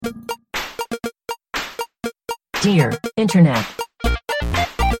Dear Internet.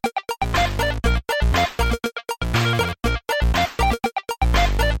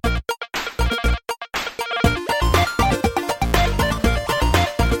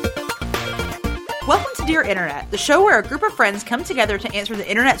 Welcome to Dear Internet, the show where a group of friends come together to answer the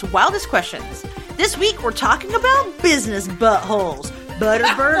internet's wildest questions. This week, we're talking about business buttholes.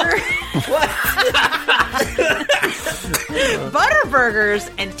 Butterburger. Butterburgers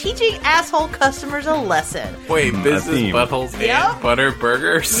and teaching asshole customers a lesson. Wait, business buttholes and butter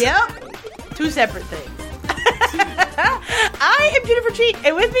burgers? Yep. Two separate things. I am Jennifer Cheek,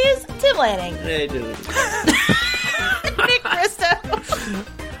 and with me is Tim Lanning. Hey, dude. Nick Bristow.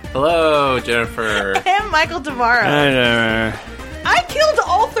 Hello, Jennifer. And Michael Tavaro. I killed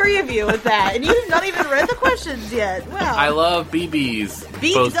all three of you with that, and you've not even read the questions yet. Wow. I love BBs.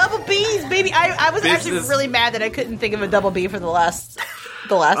 Double B's, baby. I was actually really mad that I couldn't think of a double B for the last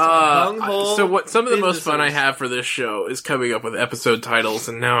one. So what? Some of the most fun I have for this show is coming up with episode titles,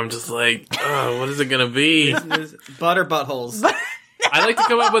 and now I'm just like, oh, what is it gonna be? Butter buttholes. I like to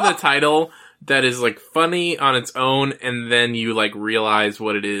come up with a title that is like funny on its own, and then you like realize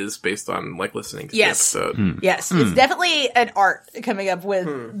what it is based on like listening to the episode. Yes, it's definitely an art coming up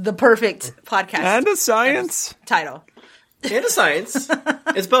with the perfect podcast and a science title. And a science.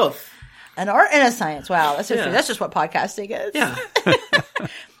 It's both. An art and a science. Wow, that's just that's just what podcasting is. Yeah.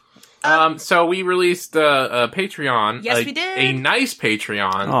 So we released a Patreon. Yes, we did. A nice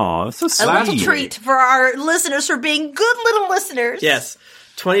Patreon. Oh, that's so sweet. A little treat for our listeners for being good little listeners. Yes.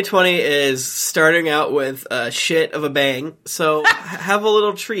 2020 is starting out with shit of a bang, so have a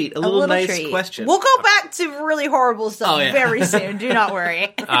little treat, a little nice treat. question. We'll go back to really horrible stuff very soon. Do not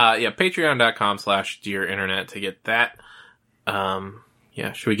worry. Patreon.com/Dear Internet to get that.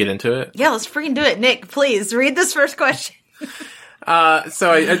 Should we get into it? Yeah, let's freaking do it. Nick, please read this first question. So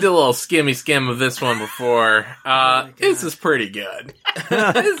I did a little skim of this one before. This is pretty good.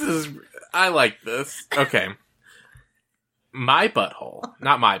 I like this. Okay. My butthole,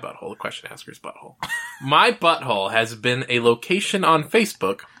 not my butthole, the question asker's butthole. My butthole has been a location on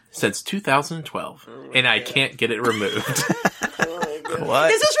Facebook since 2012, and I can't get it removed. What?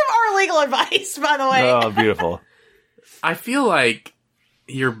 This is from our legal advice, by the way. Oh, beautiful. I feel like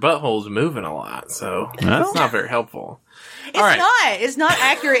your butthole's moving a lot, so that's not very helpful. It's not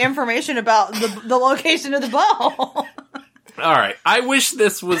accurate information about the location of the butthole. All right. I wish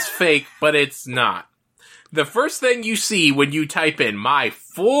this was fake, but it's not. The first thing you see when you type in my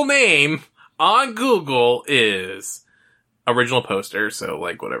full name on Google is original poster, so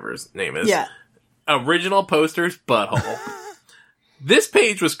like whatever his name is. Yeah. Original poster's butthole. This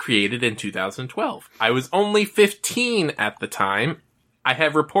page was created in 2012. I was only 15 at the time. I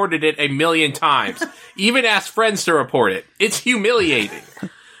have reported it a million times. Even asked friends to report it. It's humiliating.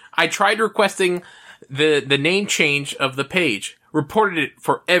 I tried requesting the name change of the page. Reported it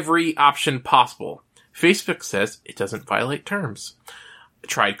for every option possible. Facebook says it doesn't violate terms. I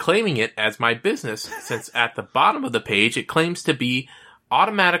tried claiming it as my business, since at the bottom of the page it claims to be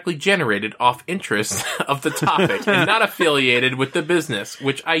automatically generated off interest of the topic and not affiliated with the business,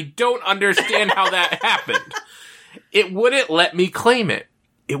 which I don't understand how that happened. It wouldn't let me claim it.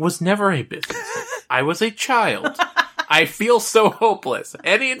 It was never a business. I was a child. I feel so hopeless.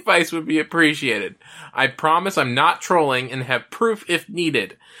 Any advice would be appreciated. I promise I'm not trolling and have proof if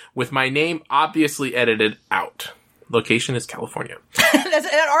needed, with my name obviously edited out. Location is California. That's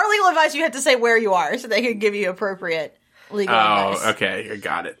our legal advice. You have to say where you are so they can give you appropriate legal advice. Oh, okay. I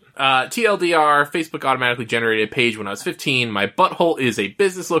got it. TLDR, Facebook automatically generated a page when I was 15. My butthole is a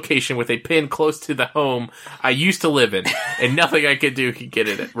business location with a pin close to the home I used to live in, and nothing I could do could get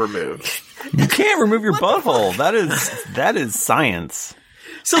it removed. You can't remove your butthole. That is science.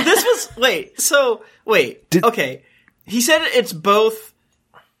 So this was okay. He said it's both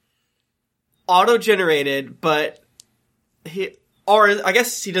auto-generated, but I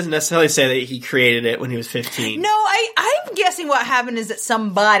guess he doesn't necessarily say that he created it when he was 15. No, I'm guessing what happened is that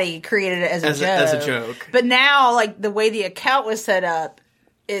somebody created it as a joke. But now, like, the way the account was set up,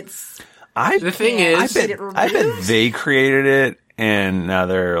 it's... I bet they created it, and now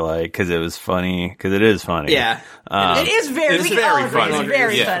they're like, because it was funny, because it is funny. Yeah. It is very funny. It's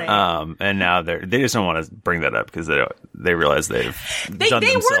very funny. And now they just don't want to bring that up because they realize they've done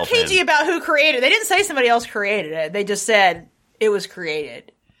they were themselves cagey about who created it. They didn't say somebody else created it. They just said it was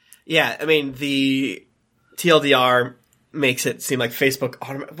created. Yeah, I mean, the TLDR makes it seem like Facebook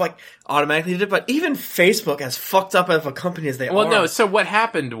automatically did it, but even Facebook, as fucked up of a company as they are. Well, no, so what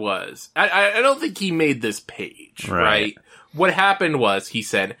happened was, I don't think he made this page, right? What happened was, he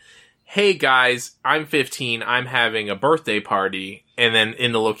said, hey guys, I'm 15, I'm having a birthday party, and then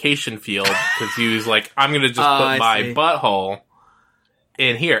in the location field, because he was like, I'm going to just put my butthole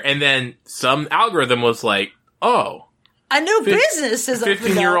in here. And then some algorithm was like, oh. A new business is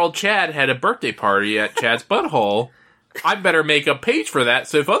 15-year-old Chad had a birthday party at Chad's butthole. I better make a page for that,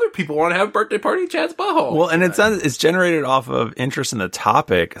 so if other people want to have a birthday party at Chad's butthole. Well, and it's generated off of interest in the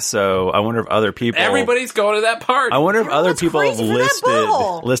topic, so I wonder if other people... Everybody's going to that party. I wonder if other people have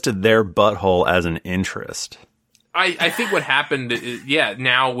listed their butthole as an interest. I think what happened is,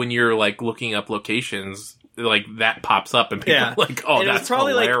 now when you're, like, looking up locations... like that pops up and people are like, oh, and that's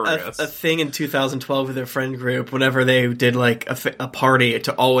probably hilarious. Like a thing in 2012 with their friend group whenever they did like a party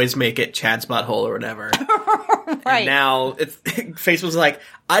to always make it Chad's butthole or whatever. Right. And now Facebook's like,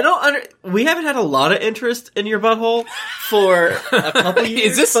 we haven't had a lot of interest in your butthole for a couple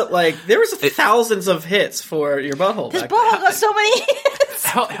years, but like there was thousands of hits for your butthole. His butthole got so many hits.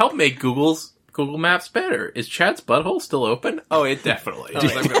 Help make Google Maps better. Is Chad's butthole still open? Oh, it definitely is.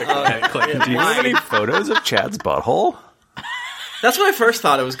 I'm going to Do you have any photos of Chad's butthole? That's what I first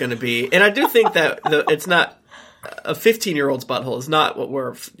thought it was going to be. And I do think that it's not... A 15-year-old's butthole is not what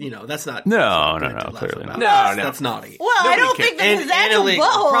we're... that's not... No, clearly not. No. That's naughty. Well, I don't think that his actual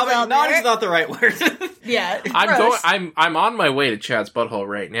butthole probably out naughty there. is not the right word. Yeah, I'm on my way to Chad's butthole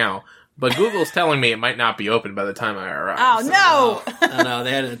right now. But Google's telling me it might not be open by the time I arrive. Oh, no! Oh, no,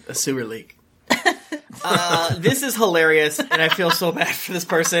 they had a sewer leak. This is hilarious, and I feel so bad for this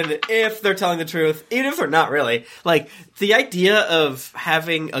person if they're telling the truth, even if they're not really. Like, the idea of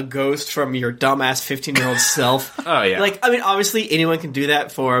having a ghost from your dumbass 15-year-old self. Oh, yeah. Like, I mean, obviously anyone can do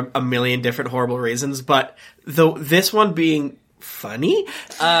that for a million different horrible reasons, but this one being funny,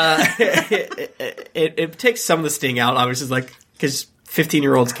 it takes some of the sting out, obviously, like, because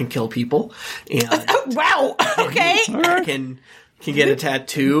 15-year-olds can kill people. And wow, okay. Can get a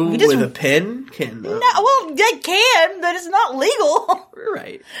tattoo with a pen. They can, but it's not legal.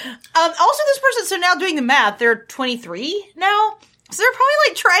 Right. Also, this person, so now doing the math, they're 23 now. So they're probably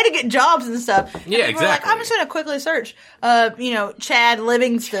like trying to get jobs and stuff. And yeah, exactly. Like, I'm just going to quickly search, Chad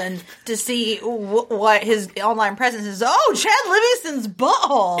Livingston to see what his online presence is. Oh, Chad Livingston's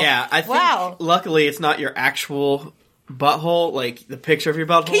butthole. Yeah, I think luckily it's not your actual butthole, like the picture of your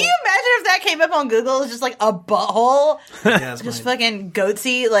butthole. Can you imagine if that came up on Google? It's just like a butthole, just fucking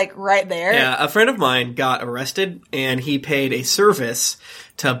goatsy, like right there. Yeah, a friend of mine got arrested, and he paid a service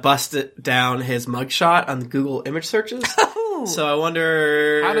to bust it down his mugshot on the Google image searches. So I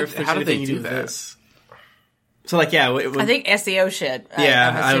wonder how did they do that? This. So like, yeah, I think SEO shit.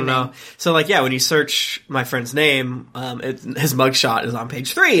 I don't know. So like, yeah, when you search my friend's name, his mugshot is on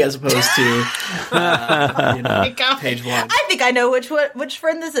page 3 as opposed to page 1. I think I know which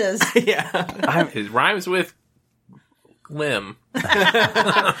friend this is. Yeah, it rhymes with limb.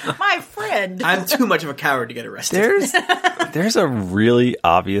 My friend. I'm too much of a coward to get arrested. There's a really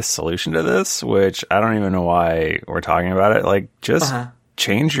obvious solution to this, which I don't even know why we're talking about it. Like, just.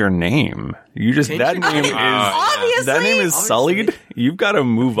 Change your name. That name is sullied. You've got to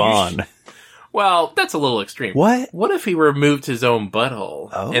move on. Well, that's a little extreme. What if he removed his own butthole?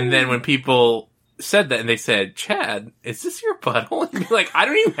 Oh. And then when people said that and they said, Chad, is this your butthole? And you'd be like, I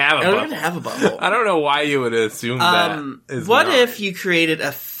don't even have a butthole. I don't even have a butthole. I don't know why you would assume that. What if you created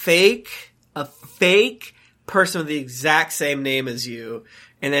a fake person with the exact same name as you,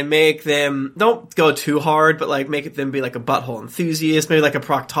 and then make them, don't go too hard, but like make them be like a butthole enthusiast, maybe like a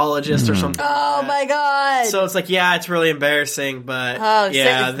proctologist or something. Oh my god. So it's like, yeah, it's really embarrassing, but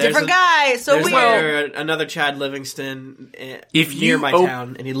there's different guy. So weird. Another Chad Livingston near my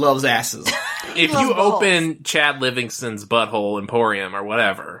town, and he loves asses. If you open Chad Livingston's Butthole Emporium or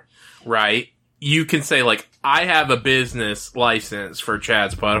whatever, right, you can say like, I have a business license for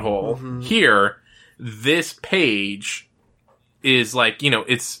Chad's Butthole. Mm-hmm. Here, this page is like,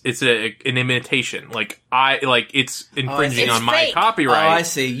 it's an imitation. Like it's infringing on my copyright. Oh, I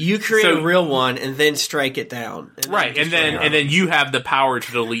see. You create a real one and then strike it down. Right, and then you have the power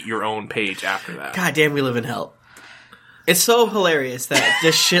to delete your own page after that. God damn, we live in hell. It's so hilarious that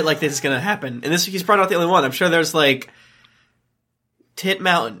this shit like this is gonna happen. And he's probably not the only one. I'm sure there's like Tit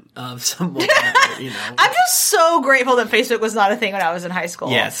Mountain of someone. I'm just so grateful that Facebook was not a thing when I was in high school.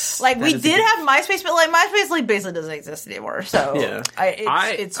 Yes. Like, we did have MySpace, but like MySpace like basically doesn't exist anymore. So yeah.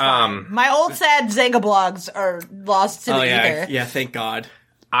 It's fine. My old sad Zanga blogs are lost to the ether. Yeah, thank God.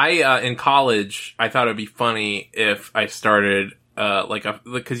 In college, I thought it would be funny if I started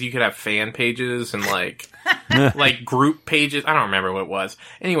because you could have fan pages and like like group pages. I don't remember what it was.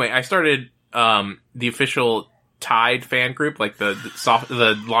 Anyway, I started the official Tide fan group, like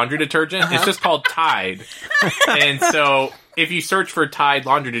the laundry detergent. It's just called Tide. And so if you search for Tide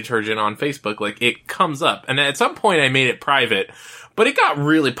laundry detergent on Facebook, like, it comes up. And at some point I made it private, but it got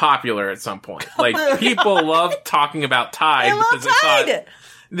really popular at some point. Like, people loved talking about Tide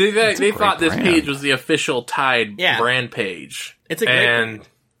because they thought this page was the official Tide brand page. It's a great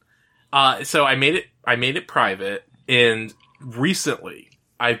brand. So I made it private, and recently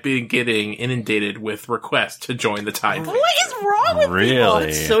I've been getting inundated with requests to join the Tide. What is wrong with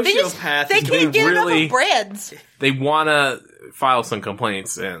people? Sociopath. They can't get enough of brands. They want to file some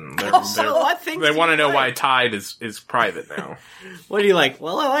complaints, and they want to know why Tide is private now. What do you like?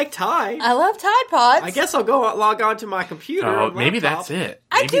 Well, I like Tide. I love Tide Pods. I guess I'll go log on to my computer. Oh, maybe that's it.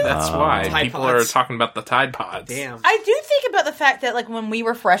 Maybe that's why people are talking about the Tide Pods. Damn. I do think about the fact that, like, when we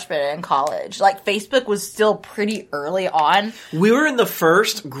were freshmen in college, like, Facebook was still pretty early on. We were in the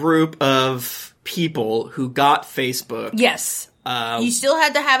first group of people who got Facebook. Yes. You still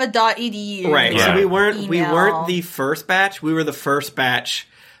had to have a .edu. Right. Yeah. So we weren't the first batch. We were the first batch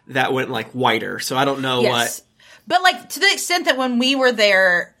that went, like, wider. So I don't know what. But, like, to the extent that when we were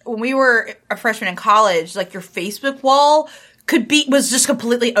there, when we were a freshman in college, like, your Facebook wall was just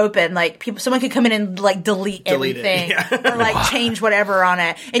completely open. Like, someone could come in and, like, delete everything or, like, change whatever on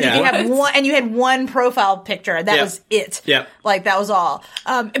it. And you could have you had one profile picture. That was it. Yep. Like, that was all.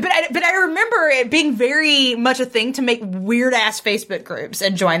 But I remember it being very much a thing to make weird ass Facebook groups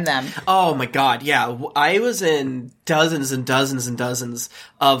and join them. Oh my god, yeah. I was in dozens and dozens and dozens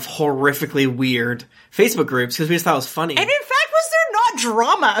of horrifically weird Facebook groups because we just thought it was funny. And in fact, was there not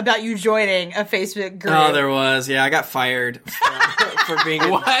drama about you joining a Facebook group? Oh, there was. Yeah, I got fired for being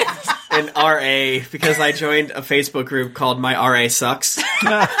an RA because I joined a Facebook group called My RA Sucks.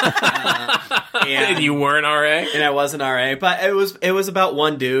 And you weren't RA? And I wasn't RA, but it was about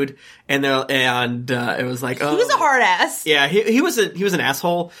one dude, and it was like, oh, he was a hard ass. Yeah, he was an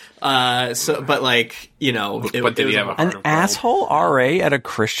asshole. But like, you know, but did he have an asshole RA at a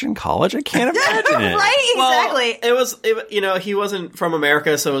Christian college? I can't imagine it. Right? Exactly. Well, he wasn't from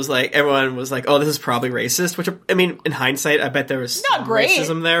America, so it was like everyone was like, oh, this is probably racist. Which, I mean, in hindsight, I bet there was some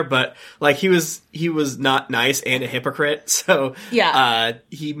racism there, but like he was not nice and a hypocrite, so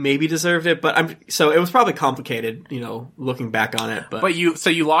he maybe deserved it. But so it was probably complicated, you know, looking back on it. But you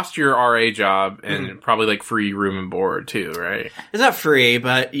lost your RA job and probably like free room and board too, right? It's not free,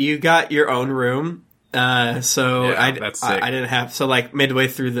 but you got your own room. That's sick. I didn't have, so like midway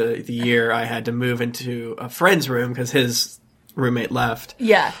through the year, I had to move into a friend's room because his roommate left.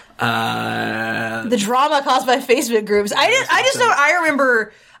 Yeah. The drama caused by Facebook groups. I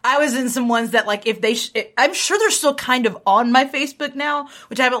remember I was in some ones that, like, I'm sure they're still kind of on my Facebook now,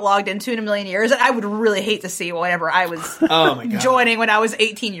 which I haven't logged into in a million years. And I would really hate to see whatever I was joining when I was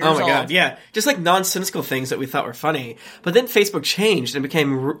 18 years old. Oh my god, yeah. Just like nonsensical things that we thought were funny. But then Facebook changed and it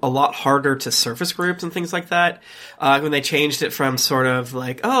became a lot harder to surface groups and things like that. When they changed it from sort of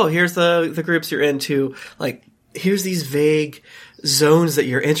like, oh, here's the groups you're into, like, here's these vague zones that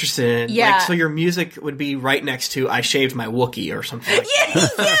you're interested in. Yeah. Like, so your music would be right next to I Shaved My Wookiee or something like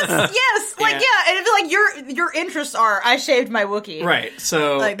that. Yes. Like, and it'd be like, your interests are I shaved my Wookiee. Right.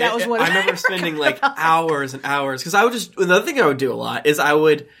 So, like, that was what I remember spending like hours and hours, because another thing I would do a lot is I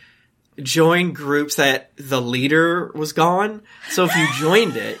would join groups that the leader was gone. So if you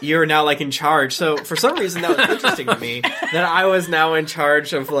joined it, you're now like in charge. So for some reason that was interesting to me, that I was now in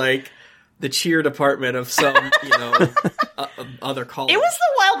charge of like the cheer department of some, other college. It was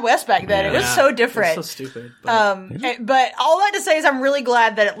the Wild West back then. It was so different. It was so stupid. But, but all that to say is I'm really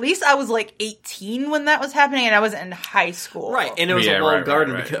glad that at least I was like 18 when that was happening and I was in high school. Right, and it was a walled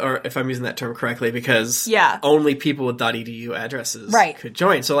garden, because, or if I'm using that term correctly, because only people with .edu addresses could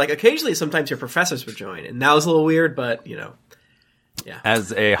join. So like occasionally sometimes your professors would join, and that was a little weird, but yeah.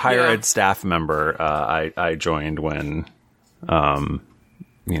 As a higher ed staff member, I joined when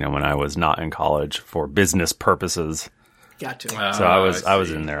when I was not in college for business purposes. Got to. So I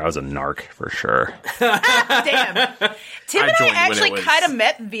was in there. I was a narc for sure. Damn. Tim and I actually kind of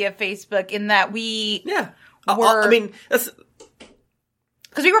met via Facebook in that we were. I mean, that's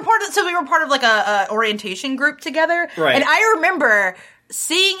because we were part of like a orientation group together, right? And I remember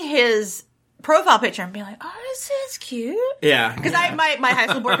seeing his profile picture and being like, oh, this is cute. Yeah. Because my high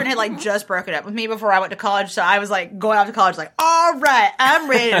school boyfriend had like just broken up with me before I went to college, so I was like going off to college like, all right, I'm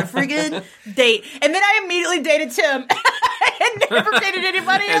ready to freaking date. And then I immediately dated Tim and never dated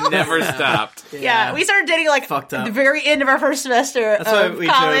anybody else. And never stopped. Yeah, we started dating like fucked up. The very end of our first semester That's of why we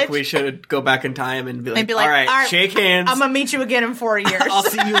college. joke we should go back in time and be like, all right, shake hands. I'm gonna meet you again in 4 years. I'll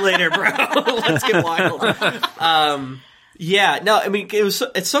see you later, bro. Let's get wild. Yeah, no, I mean,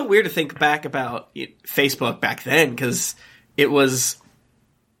 it's so weird to think back about Facebook back then, because it was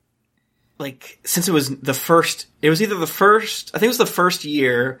like, since it was either the first, I think it was the first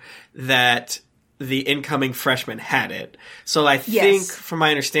year that the incoming freshmen had it. So I think, from my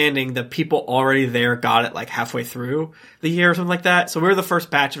understanding, the people already there got it like halfway through the year or something like that. So we were the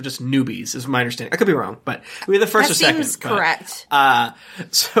first batch of just newbies, is my understanding. I could be wrong, but we were the first or second. That seems correct.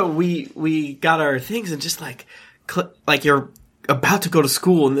 So we got our things and just like you're about to go to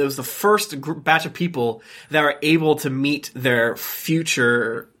school, and it was the first batch of people that were able to meet their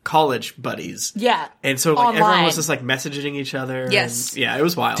future college buddies. Yeah. And so like everyone was just like messaging each other. Yes. And, yeah, it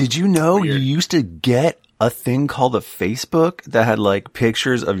was wild. Did you know you used to get a thing called a Facebook that had like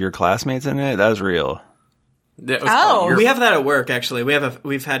pictures of your classmates in it? That was real. We have that at work actually. We've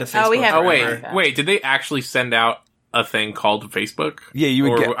had a Facebook. Wait, did they actually send out a thing called Facebook? Yeah, you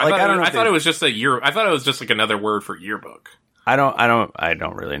would get like, I thought it was just a year. I thought it was just like another word for yearbook. I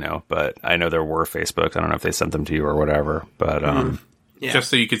don't really know, but I know there were Facebooks. I don't know if they sent them to you or whatever, but yeah. Just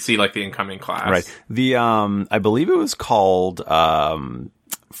so you could see like the incoming class. Right. The I believe it was called not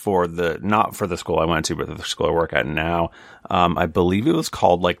for the school I went to, but the school I work at now. I believe it was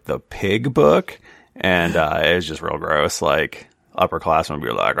called like the Pig Book, and it was just real gross. Like upperclassmen would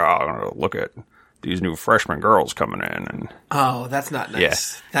be like, "Oh, look at these new freshman girls coming in," and that's not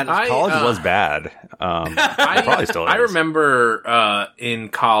nice. Yeah. College was bad. Probably still is. I remember in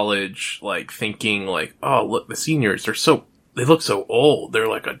college, like thinking, like, "Oh, look, the seniors they look so old. They're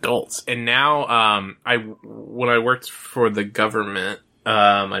like adults." And now, when I worked for the government,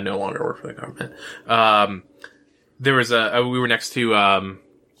 I no longer work for the government. There was we were next to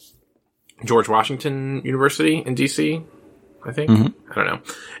George Washington University in DC, I think. Mm-hmm. I don't know.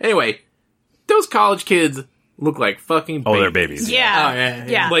 Anyway. Those college kids look like fucking babies. Oh, they're babies. Yeah.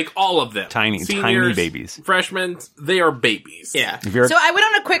 Yeah. Like all of them. Tiny babies. Freshmen, they are babies. Yeah. So I went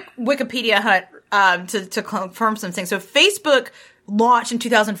on a quick Wikipedia hunt to confirm some things. So Facebook launched in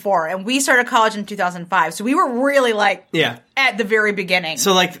 2004, and we started college in 2005. So we were really like at the very beginning.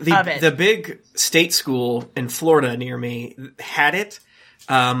 So like the big state school in Florida near me had it,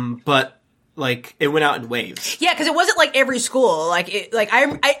 but like it went out in waves. Yeah, because it wasn't like every school. Like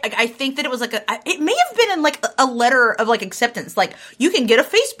I think that it was like it may have been in like a letter of like acceptance. Like you can get a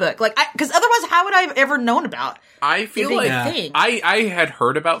Facebook. Like because otherwise, how would I have ever known about? I feel like I had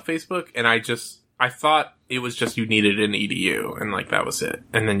heard about Facebook, and I thought it was just you needed an EDU, and like that was it,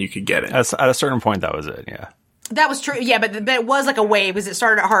 and then you could get it. At a certain point, that was it. Yeah. That was true, yeah, but it was like a wave because it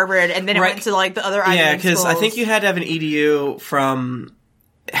started at Harvard and then it went to like the other Ivy League schools. Yeah, because I think you had to have an EDU from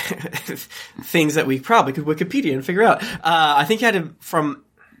things that we probably could Wikipedia and figure out. I think you had to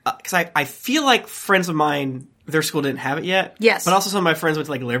because I feel like friends of mine, their school didn't have it yet. Yes. But also some of my friends went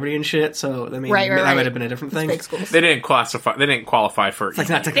to like Liberty and shit, so that might have been a different thing. They didn't qualify for it.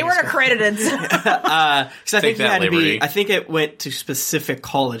 They weren't accredited. Because I think you had to be, I think it went to specific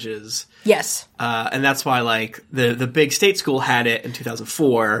colleges. Yes. And that's why like the big state school had it in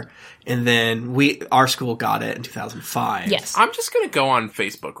 2004. And then our school got it in 2005. Yes. I'm just going to go on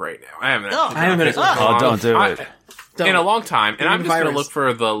Facebook right now. I haven't been on Facebook. Don't do it. In a long time. And I'm just going to look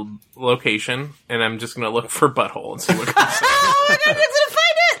for the location, and I'm just going to look for butthole and see what comes up. Oh my god, it's going to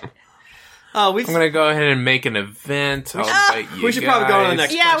find it! I'm going to go ahead and make an event. I'll invite you We should probably go on the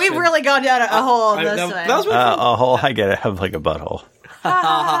next question. We've really gone down a hole this way. That was a hole, I get it. Have like a butthole.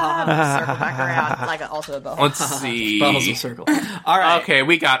 Circle back around, like also a butthole. Let's see. Butthole's a circle. All right. Okay,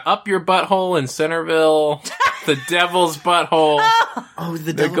 we got Up Your Butthole in Centerville, the Devil's Butthole,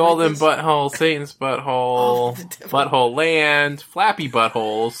 the Golden Butthole, Satan's Butthole, Butthole Land, Flappy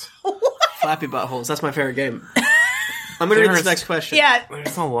Buttholes. Flappy Buttholes. That's my favorite game. I'm going to read this next question. Yeah.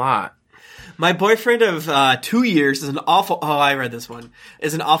 There's a lot. My boyfriend of 2 years is an awful... Oh, I read this one.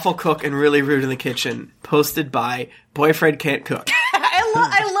 Is an awful cook and really rude in the kitchen. Posted by Boyfriend Can't Cook.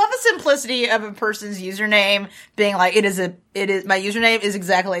 I love the simplicity of a person's username being like, it is my username is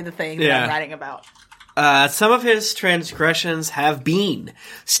exactly the thing that I'm writing about. Some of his transgressions have been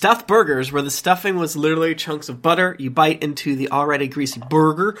stuffed burgers where the stuffing was literally chunks of butter. You bite into the already greasy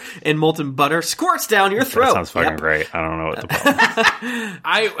burger and molten butter squirts down your throat. That sounds fucking great. I don't know what the problem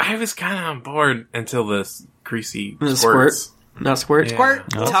is. I was kind of on board until this greasy squirt. Not squirt. Yeah. Squirt.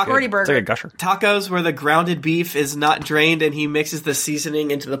 Squirty burger. It's like a gusher. Tacos where the grounded beef is not drained and he mixes the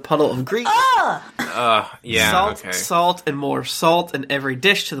seasoning into the puddle of grease. Salt, and more salt in every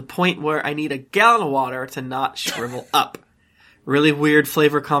dish to the point where I need a gallon of water to not shrivel up. Really weird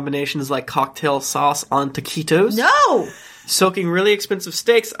flavor combinations like cocktail sauce on taquitos. No! Soaking really expensive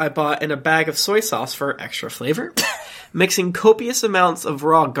steaks I bought in a bag of soy sauce for extra flavor. Mixing copious amounts of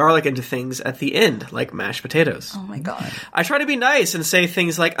raw garlic into things at the end, like mashed potatoes. Oh my god. I try to be nice and say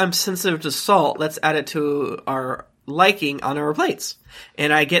things like, I'm sensitive to salt, let's add it to our liking on our plates.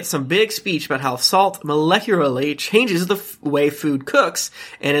 And I get some big speech about how salt molecularly changes the way food cooks,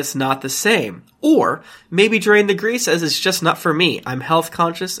 and it's not the same. Or maybe drain the grease as it's just not for me. I'm health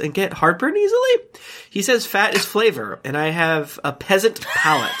conscious and get heartburn easily. He says fat is flavor, and I have a peasant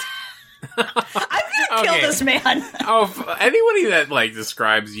palate. I'm gonna kill this man. Anybody that like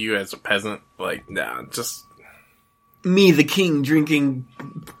describes you as a peasant, like, nah, just me, the king, drinking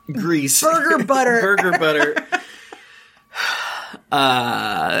grease, burger butter, burger butter.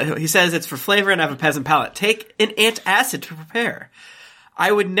 He says it's for flavor and I have a peasant palate. Take an antacid to prepare.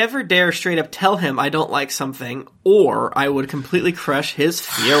 I would never dare straight up tell him I don't like something, or I would completely crush his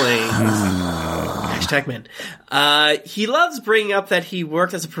feelings. Hashtag man. He loves bringing up that he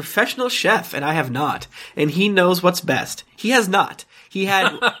worked as a professional chef, and I have not. And he knows what's best. He has not. He had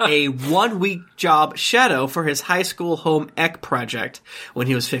a 1-week job shadow for his high school home ec project when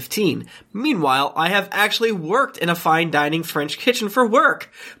he was 15. Meanwhile, I have actually worked in a fine dining French kitchen for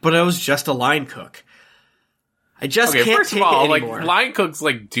work, but I was just a line cook. I just can't first take of all, it anymore. Like, line cooks,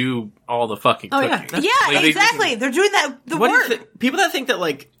 like, do all the fucking cooking. Yeah, exactly. They're doing the work. People that think that,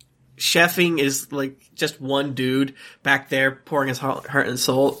 like, chefing is, like, just one dude back there pouring his heart and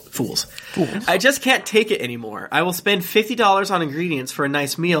soul, fools. I just can't take it anymore. I will spend $50 on ingredients for a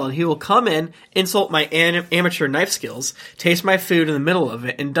nice meal, and he will come in, insult my amateur knife skills, taste my food in the middle of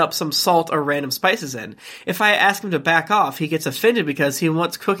it, and dump some salt or random spices in. If I ask him to back off, he gets offended because he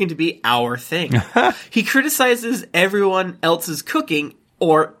wants cooking to be our thing. He criticizes everyone else's cooking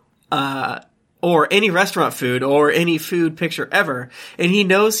or any restaurant food, or any food picture ever, and he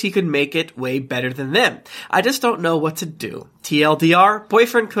knows he could make it way better than them. I just don't know what to do. TLDR,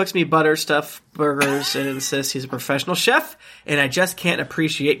 boyfriend cooks me butter stuffed burgers and insists he's a professional chef, and I just can't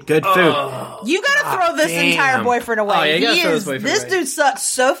appreciate good food. You gotta throw this entire boyfriend away. Oh, yeah, you gotta throw this boyfriend this away. dude sucks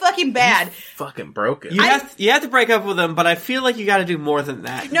so fucking bad. He's fucking broken. You have to break up with him, but I feel like you gotta do more than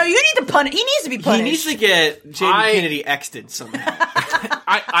that. No, you need to punish. He needs to be punished. He needs to get J.D. Kennedy X'd somehow.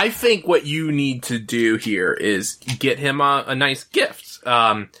 I think what you need to do here is get him a nice gift,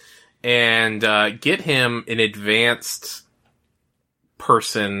 and get him an advanced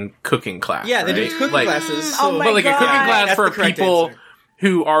person cooking class. Yeah, they right? do cooking classes. Oh my but like God. a cooking class That's for the correct people answer.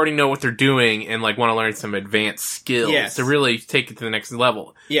 who already know what they're doing and like want to learn some advanced skills to really take it to the next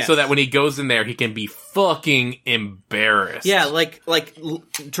level. Yes. So that when he goes in there, he can be fucking embarrassed. Yeah, like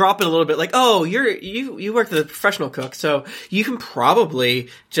drop it a little bit. Like, oh, you work as a professional cook, so you can probably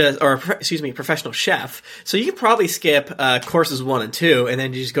professional chef. So you can probably skip courses 1 and 2, and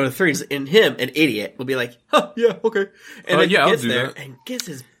then you just go to 3. And him, an idiot, will be like, "Oh, yeah, okay." And then he gets there and gets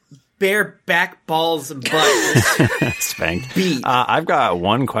his bare back, balls, and butt spanked. beat. I've got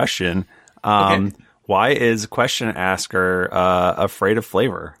one question. Okay. Why is question asker afraid of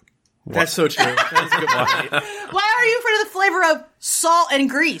flavor? That's so true. That is a good point. Why are you afraid of the flavor of salt and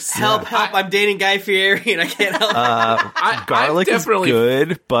grease? Help! I'm dating Guy Fieri, and I can't help. Garlic is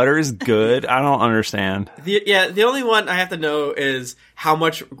good. Butter is good. I don't understand. The only one I have to know is how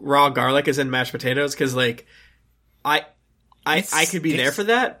much raw garlic is in mashed potatoes, because like I could be there for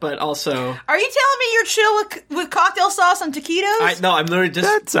that, but also... Are you telling me you're chill with cocktail sauce and taquitos? No, I'm literally just...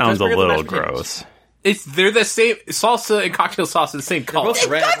 That sounds just a little gross. gross. They're the same. Salsa and cocktail sauce are the same color. It's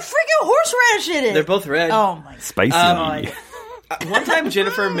got freaking horseradish in it. They're both red. Oh my God. Spicy. One time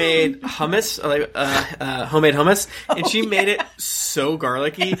Jennifer made hummus, homemade hummus, and she made it so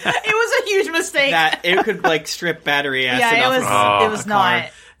garlicky It was a huge mistake. that it could like strip battery acid off it was not.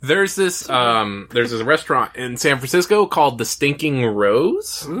 There's this restaurant in San Francisco called the Stinking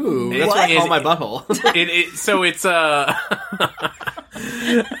Rose. Ooh, that's what I call my butthole. So it's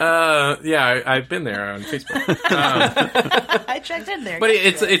I've been there on Facebook. I checked in there. But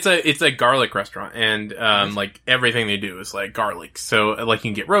it's a garlic restaurant, and like everything they do is like garlic. So like you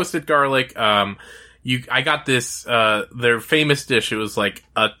can get roasted garlic. I got this their famous dish. It was like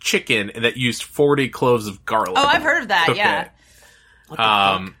a chicken that used 40 cloves of garlic. Oh, I've heard of that. Yeah.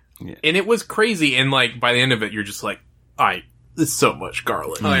 And it was crazy. And like by the end of it, you're just like, there's so much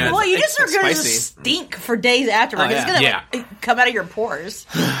garlic. Oh, yeah. Well, you just are going to spicy. stink for days afterwards. It's going to come out of your pores.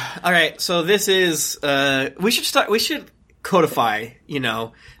 All right, so this is we should codify,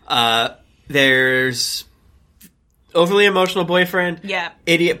 there's overly emotional boyfriend,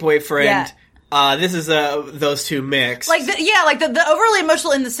 idiot boyfriend. This is those two mixed. The overly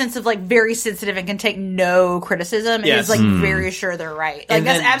emotional in the sense of like very sensitive and can take no criticism and is like very sure they're right. Like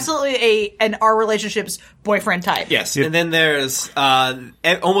that's absolutely our relationship's boyfriend type. Yes, and then there's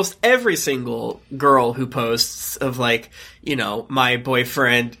almost every single girl who posts of like, my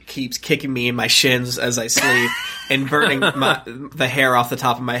boyfriend keeps kicking me in my shins as I sleep and burning the hair off the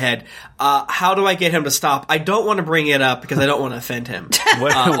top of my head. How do I get him to stop? I don't want to bring it up because I don't want to offend him.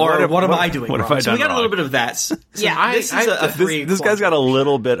 What am I doing wrong? So we got a little bit of that. So this is a free. This guy's got a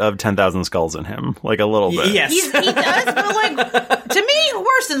little bit of 10,000 Skulls in him, like a little bit. Yes, he does. But to me,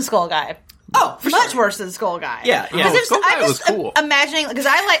 worse than Skull Guy. Oh, much worse than Skull Guy. Yeah. Skull Guy was cool. Imagining, because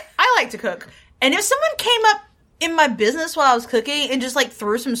I like to cook, and if someone came up in my business while I was cooking and just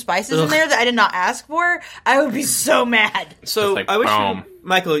threw some spices in there that I did not ask for, I would be so mad. So I wish,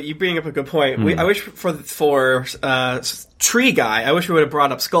 Michael, you bring up a good point. I wish for Tree Guy, I wish we would have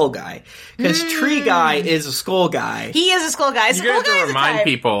brought up Skull Guy, because Tree Guy is a Skull Guy. He is a Skull Guy. You got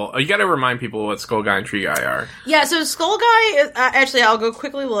to remind people what Skull Guy and Tree Guy are. Yeah, so Skull Guy is actually, I'll go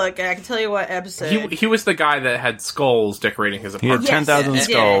quickly look and I can tell you what episode. He was the guy that had skulls decorating his apartment. He had 10,000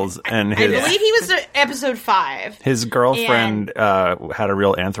 skulls, and I believe he was episode 5. His girlfriend had a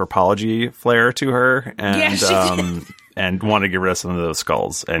real anthropology flair to her, and and wanted to get rid of some of those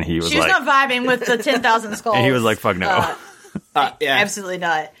skulls, and he was she was not vibing with the 10,000 skulls. And he was like, "Fuck no." Absolutely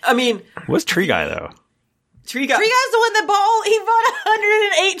not. I mean, what's Tree Guy though? Tree Guy's the one that he bought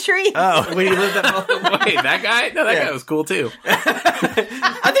 108 trees. Oh, when he lived at wait, that guy? No, that guy was cool too.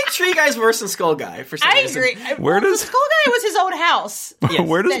 I think Tree Guy's worse than Skull Guy for some reason. I agree. The Skull Guy was his own house. Yes.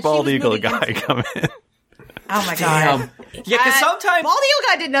 Where does Bald Eagle Guy come in? Oh my god! Yeah, because sometimes Bald Eagle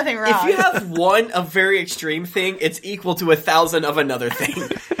Guy did nothing wrong. If you have a very extreme thing, it's equal to 1,000 of another thing.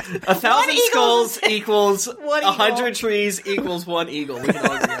 1,000 skulls equals 100 trees equals 1 eagle. We can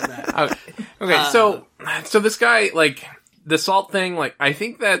all agree on that. Okay, so this guy, the salt thing, I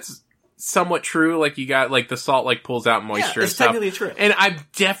think that's somewhat true. You got the salt pulls out moisture. It's technically true. And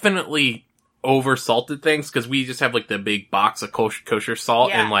I've definitely over-salted things because we just have the big box of kosher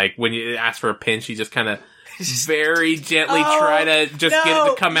salt, and when you ask for a pinch, you just kind of very gently try to just get it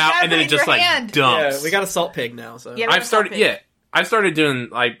to come out, and then it just dumps. Yeah, we got a salt pig now. So I've started doing.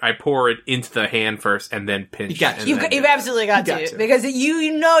 I pour it into the hand first, and then pinch. You've absolutely got to because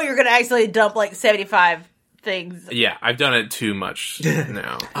you know you're going to accidentally dump 75 things. Yeah, I've done it too much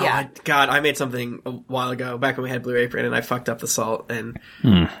now. Oh God, I made something a while ago back when we had Blue Apron, and I fucked up the salt, and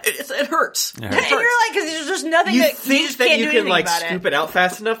it hurts. And you're because there's just nothing you that think you just that can't you do can about scoop it out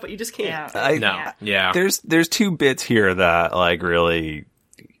fast enough, but you just can't. Yeah. There's two bits here that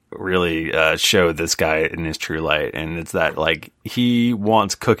really show this guy in his true light, and it's that he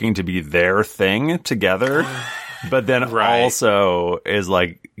wants cooking to be their thing together. But then also is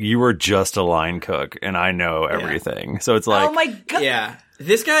you were just a line cook, and I know everything. So it's oh my god, yeah.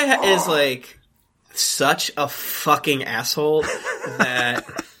 This guy is such a fucking asshole that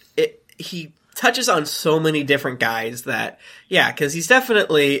he touches on so many different guys that because he's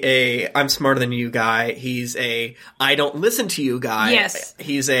definitely a I'm smarter than you guy. He's a I don't listen to you guy. Yes,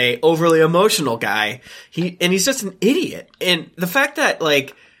 he's a overly emotional guy. He's just an idiot. And the fact that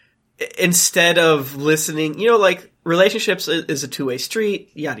instead of listening, relationships is a two-way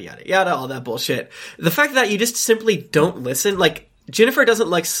street, yada, yada, yada, all that bullshit. The fact that you just simply don't listen, Jennifer doesn't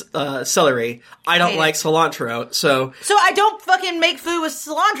like celery. I don't like cilantro, so I don't fucking make food with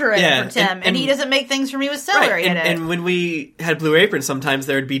cilantro in it for Tim, and he doesn't make things for me with celery in it. And when we had Blue Apron, sometimes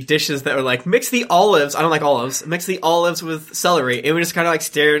there would be dishes that were mix the olives, I don't like olives, mix the olives with celery, and we just kind of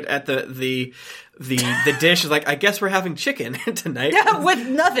stared at the dish is I guess we're having chicken tonight. Yeah, with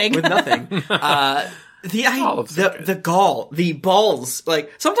nothing. The gall, the balls.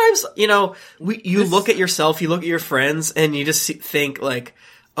 Sometimes, you look at yourself, you look at your friends, and you just think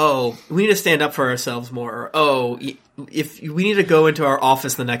oh, we need to stand up for ourselves more. Or, if we need to go into our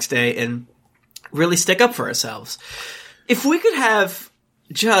office the next day and really stick up for ourselves. If we could have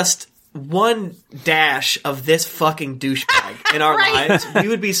just one dash of this fucking douchebag in our lives, we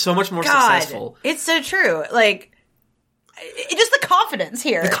would be so much more successful. It's so true. Just the confidence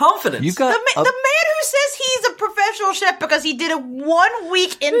here. The confidence. You've got the man who says he's a professional chef because he did a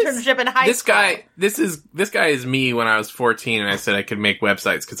 1-week internship in high school. This guy is me when I was 14 and I said I could make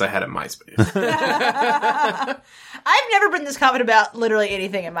websites because I had a MySpace. I've never been this confident about literally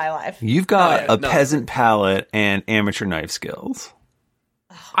anything in my life. You've got a peasant palate and amateur knife skills.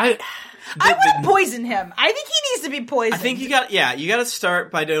 I want to poison him. I think he needs to be poisoned. I think you got to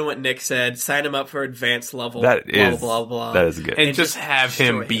start by doing what Nick said. Sign him up for advanced level. That is blah, blah, blah. That is good. And just have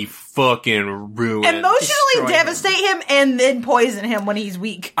him be fucking ruined. Emotionally devastate him and then poison him when he's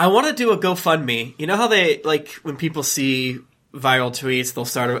weak. I want to do a GoFundMe. You know how they when people see viral tweets. They'll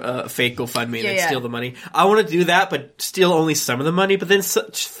start a fake GoFundMe and steal the money. I want to do that, but steal only some of the money. But then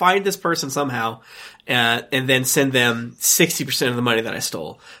find this person somehow, and then send them 60% of the money that I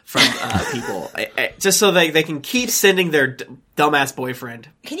stole from people, just so they can keep sending their dumbass boyfriend.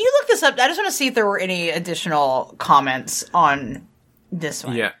 Can you look this up? I just want to see if there were any additional comments on this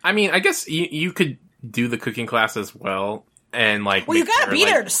one. Yeah, I mean, I guess you could do the cooking class as well, and like. Well, you gotta be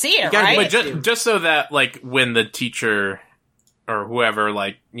there to see it, right? But just so that like when the teacher or whoever,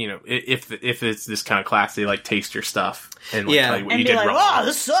 like, you know, if it's this kind of class, they like taste your stuff and like tell you what you did wrong. Oh,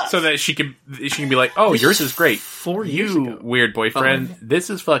 this sucks. So that she can be like, oh, yours is great. 4 years ago. Weird boyfriend, this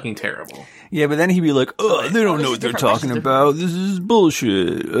is fucking terrible. Yeah, but then he'd be like, oh, they don't know what they're talking about. This is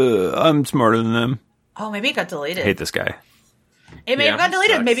bullshit. I'm smarter than them. Oh, maybe it got deleted. I hate this guy. It may have got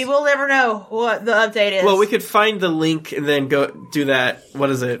deleted. Sucks. Maybe we'll never know what the update is. Well, we could find the link and then go do that. What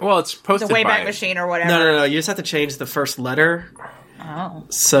is it? Well, it's posted the Wayback Machine or whatever. No. You just have to change the first letter. Oh.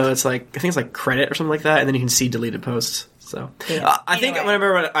 So it's like, I think it's like credit or something like that, and then you can see deleted posts. So I think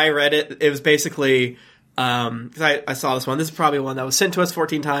whenever I read it, it was basically because I saw this one. This is probably one that was sent to us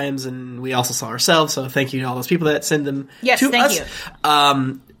 14 times, and we also saw ourselves. So thank you to all those people that send them to us. Yes, thank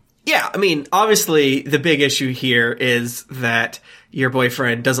you. Yeah, I mean, obviously, the big issue here is that your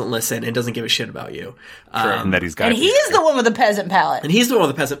boyfriend doesn't listen and doesn't give a shit about you. And that he's got. And he is the one with the peasant palate. And he's the one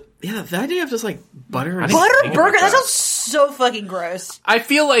with the peasant. Yeah, the idea of just like butter and burger. That sounds so fucking gross. I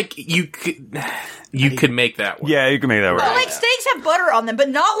feel like you could make that work. Yeah, you can make that work. But like steaks have butter on them, but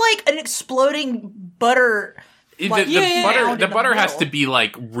not like an exploding butter. Like, the butter has to be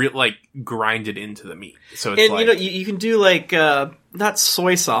like grinded into the meat. So it's you know, you can do like not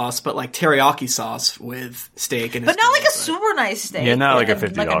soy sauce, but like teriyaki sauce with steak, and but not like a super nice steak. Yeah, not like a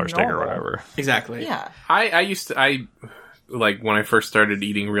 $50 steak or whatever. Exactly. Yeah. I used to like when I first started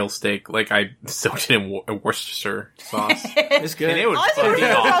eating real steak, like I soaked it in Worcestershire sauce. It's good. And it would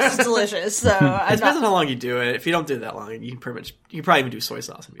Worcestershire sauce is delicious. So it depends on how long you do it. If you don't do it that long, you can probably even do soy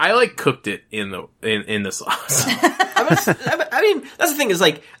sauce. I like cooked it in the sauce. I mean, that's the thing is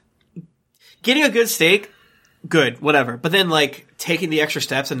like getting a good steak, good, whatever. But then like taking the extra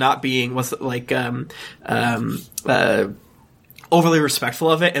steps and not being overly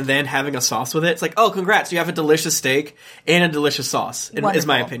respectful of it, and then having a sauce with it. It's like, oh, congrats, you have a delicious steak and a delicious sauce, is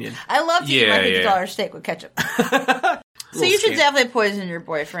my opinion. I love to eat my $50 steak with ketchup. So you should definitely poison your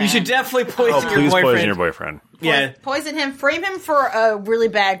boyfriend. You should definitely poison your boyfriend. Poison your boyfriend. Yeah. Poison him, frame him for a really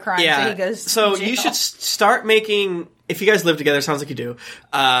bad crime so he goes to jail. You should start making, if you guys live together, sounds like you do,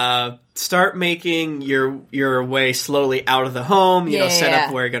 start making your way slowly out of the home, set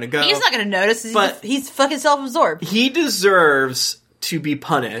up where you're going to go. He's not going to notice, he's fucking self-absorbed. He deserves to be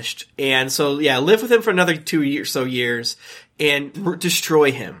punished, and so, live with him for another 2 years, and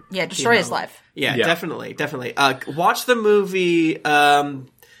destroy him. Yeah, destroy his life. Yeah, definitely. Watch the movie, Old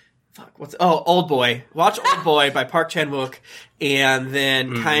Boy. Watch Old Boy by Park Chan-wook, and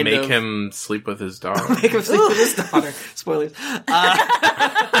then make him sleep with his daughter. Make him sleep with his daughter. Spoilers.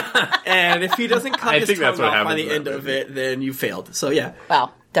 And if he doesn't cut his tongue off by the end of it, then you failed. So yeah.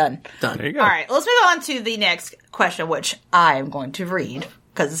 Wow. Done. There you go. All right, let's move on to the next question, which I'm going to read,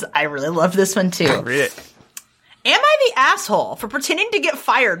 because I really love this one too. Read it. Am I the asshole for pretending to get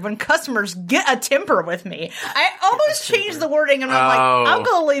fired when customers get a temper with me? I almost changed the wording, and I'm like, I'm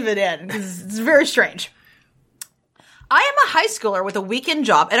going to leave it in, because it's very strange. I am a high schooler with a weekend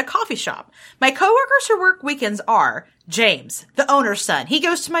job at a coffee shop. My coworkers who work weekends are James, the owner's son. He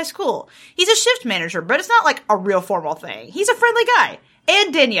goes to my school. He's a shift manager, but it's not like a real formal thing. He's a friendly guy.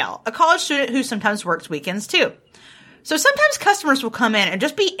 And Danielle, a college student who sometimes works weekends too. So sometimes customers will come in and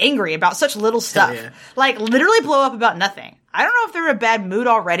just be angry about such little stuff. Yeah. Like literally blow up about nothing. I don't know if they're in a bad mood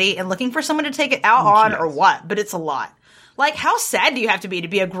already and looking for someone to take it out on or what, but it's a lot. Like, how sad do you have to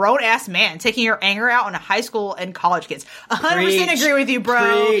be a grown-ass man taking your anger out on a high school and college kids? 100% agree with you,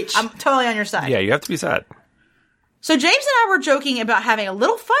 bro. Preach. I'm totally on your side. Yeah, you have to be sad. So James and I were joking about having a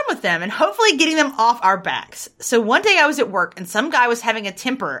little fun with them and hopefully getting them off our backs. So one day I was at work and some guy was having a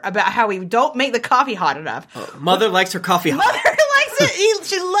temper about how we don't make the coffee hot enough. Mother likes her coffee hot. Mother likes it.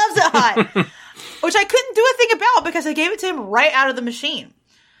 She loves it hot. Which I couldn't do a thing about because I gave it to him right out of the machine.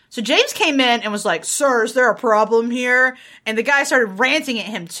 So James came in and was like, "Sir, is there a problem here?" And the guy started ranting at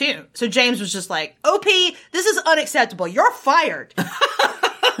him too. So James was just like, "OP, this is unacceptable. You're fired."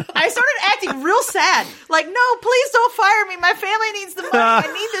 I started acting real sad. Like, "No, please don't fire me. My family needs the money. I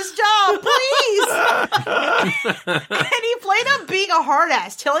need this job, please." And he played up being a hard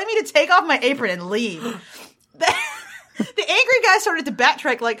ass, telling me to take off my apron and leave. The angry guy started to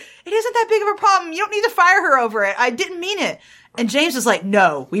backtrack like, "It isn't that big of a problem. You don't need to fire her over it. I didn't mean it." And James was like,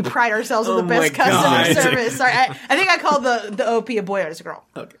 no, we pride ourselves on the best customer service. Sorry, I think I called the OP a boy, it was a girl.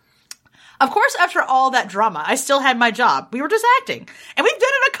 Okay. Of course, after all that drama, I still had my job. We were just acting. And we've done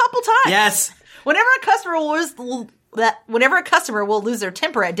it a couple times. Yes. Whenever a customer will lose their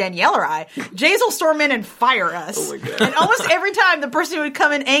temper at Danielle or I, James will storm in and fire us. Oh my God. And almost every time, the person who would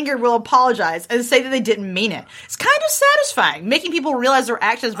come in angered will apologize and say that they didn't mean it. It's kind of satisfying, making people realize their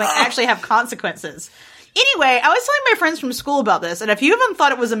actions might actually have consequences. Anyway, I was telling my friends from school about this, and a few of them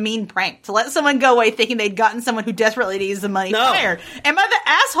thought it was a mean prank to let someone go away thinking they'd gotten someone who desperately needs the money fired. Am I the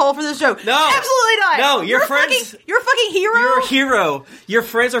asshole for this joke? No. Absolutely not. No, your friends... You're a fucking hero. You're a hero. Your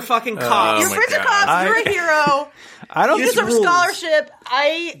friends are fucking cops. Your friends are cops. You're a hero. I don't You deserve a scholarship.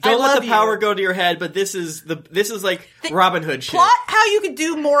 Don't let the power go to your head, but this is like Robin Hood shit. Plot how you could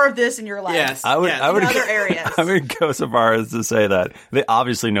do more of this in your life. Yes. I would in other areas. I would go so far as to say that they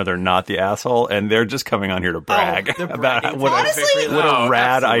obviously know they're not the asshole, and they're just coming on here to brag about what a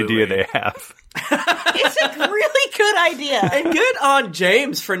rad idea they have. It's a really good idea. And good on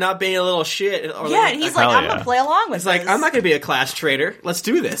James for not being a little shit. And he's like, I'm going to play along with this. He's like, I'm not going to be a class traitor. Let's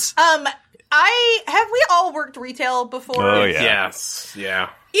do this. Have we all worked retail before? Oh, yeah. Yes. Yeah.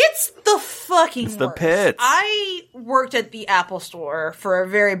 It's the fucking It's the worst. pits. I worked at the Apple Store for a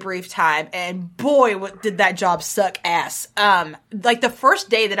very brief time, and boy, did that job suck ass. Like the first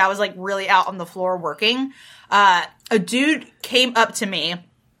day that I was like really out on the floor working, a dude came up to me,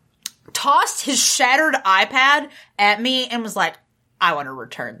 tossed his shattered iPad at me, and was like, I want to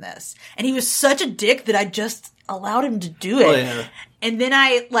return this. And he was such a dick that I just allowed him to do it. Oh, yeah. And then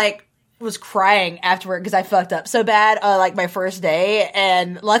I was crying afterward because I fucked up so bad, like my first day.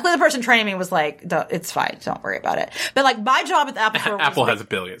 And luckily the person training me was like, it's fine. Don't worry about it. But like my job at the Apple Store Apple has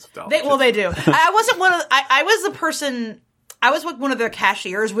billions of dollars. They do. I wasn't I was the person, I was one of their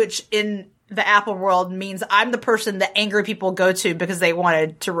cashiers, which in the Apple world means I'm the person that angry people go to because they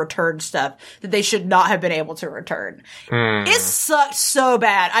wanted to return stuff that they should not have been able to return. It sucked so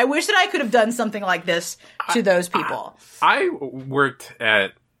bad. I wish that I could have done something like this to those people. I worked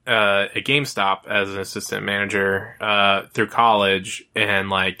at a GameStop as an assistant manager through college, and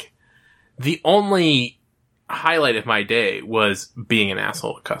like the only highlight of my day was being an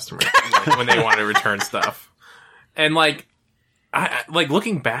asshole to customers when they wanted to return stuff. And like I like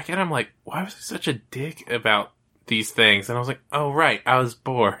looking back at it, I'm like, why was I such a dick about these things? And I was like, oh right, I was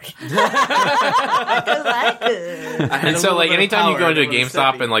bored. And so like anytime you go into a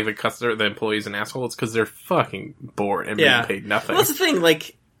GameStop and like the employee's an asshole, it's because they're fucking bored and being paid nothing. Well, that's the thing,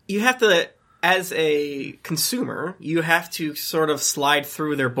 like you have to, as a consumer, you have to sort of slide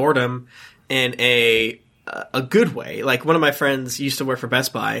through their boredom in a good way. Like one of my friends used to work for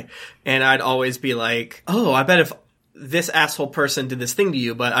Best Buy, and I'd always be like, oh, I bet if this asshole person did this thing to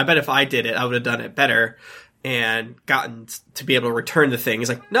you, but I bet if I did it, I would have done it better and gotten to be able to return the thing. He's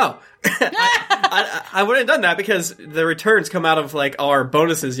like, no, I wouldn't have done that because the returns come out of like our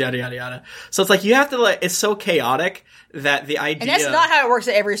bonuses, yada, yada, yada. So it's like, you have to like, it's so chaotic that the idea. And that's not how it works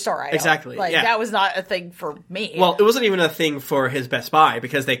at every store. Exactly. Like that was not a thing for me. Well, it wasn't even a thing for his Best Buy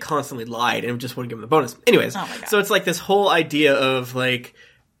because they constantly lied and just wouldn't give him the bonus. Anyways, so it's like this whole idea of like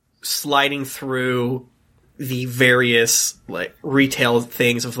sliding through the various like retail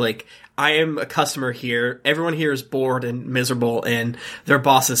things of like, I am a customer here. Everyone here is bored and miserable and their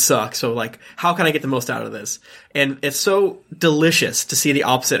bosses suck. So like, how can I get the most out of this? And it's so delicious to see the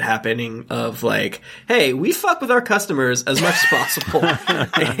opposite happening of like, hey, we fuck with our customers as much as possible.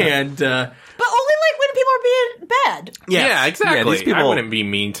 And, but only like when people are being bad. Yeah, exactly. Yeah, these people, I wouldn't be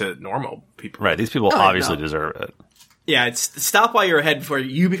mean to normal people. Right. These people obviously deserve it. Yeah, it's stop while you're ahead before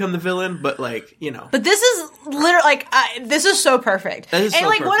you become the villain, but like, you know. But this is literally, like, this is so perfect. And so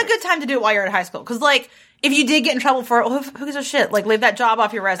like, perfect. What a good time to do it while you're in high school. Because like, if you did get in trouble for it, well, who gives a shit? Like, leave that job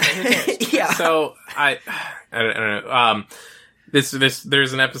off your resume. Who cares? Yeah. So, I don't know.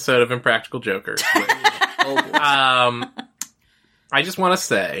 There's an episode of Impractical Jokers. I just want to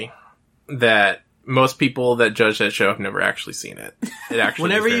say that most people that judge that show have never actually seen it. It actually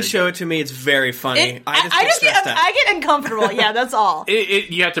whenever you show it to me, it's very funny. I get uncomfortable. Yeah, that's all.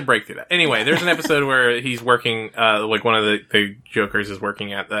 You have to break through that. Anyway, there's an episode where he's working, like one of the jokers is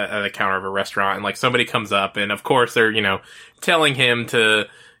working at the counter of a restaurant, and like somebody comes up, and of course they're telling him to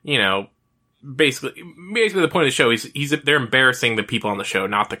basically the point of the show they're embarrassing the people on the show,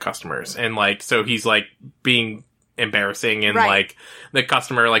 not the customers, and like so he's like being embarrassing, and like the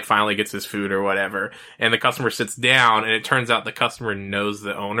customer like finally gets his food or whatever, and the customer sits down, and it turns out the customer knows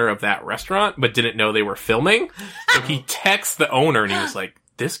the owner of that restaurant but didn't know they were filming. So he texts the owner and he was like,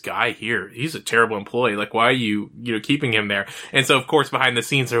 this guy here, he's a terrible employee, like why are you keeping him there? And so of course behind the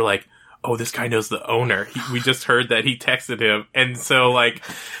scenes they're like, oh, this guy knows the owner. We just heard that he texted him. And so, like,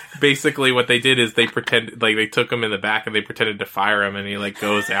 basically what they did is they took him in the back and they pretended to fire him, and he, like,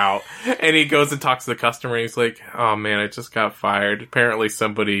 goes out. And he goes and talks to the customer, and he's like, oh, man, I just got fired. Apparently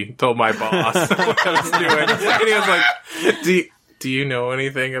somebody told my boss what I was doing. And he was like, do you know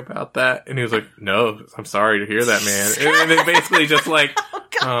anything about that? And he was like, no, I'm sorry to hear that, man. And then basically just like,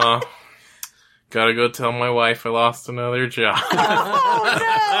 gotta go tell my wife I lost another job.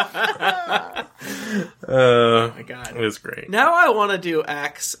 Oh my god. It was great. Now I want to do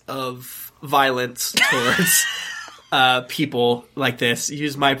acts of violence towards people like this.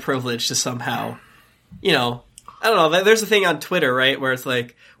 Use my privilege to somehow, I don't know. There's a thing on Twitter, right, where it's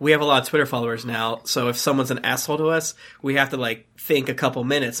like, we have a lot of Twitter followers now, so if someone's an asshole to us, we have to, like, think a couple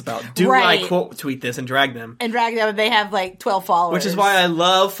minutes about, I quote tweet this and drag them? And they have, like, 12 followers. Which is why I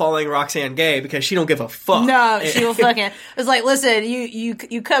love following Roxane Gay, because she don't give a fuck. No, she will fucking... It's like, listen,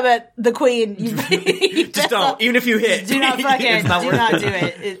 you come at the queen, you just don't. Even if you hit. Do not fucking... do not do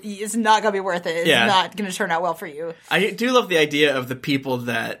it. It's not gonna be worth it. It's not gonna turn out well for you. I do love the idea of the people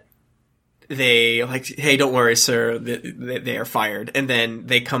that... They like, hey, don't worry, sir. They are fired, and then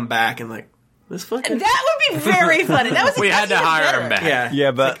they come back and like, this fucking. That would be very funny. That was we had to hire him back.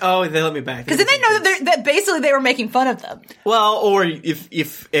 Yeah, but like, they let me back because then they know that basically they were making fun of them. Well, or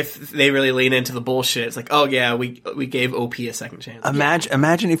if they really lean into the bullshit, it's like, oh yeah, we gave OP a second chance.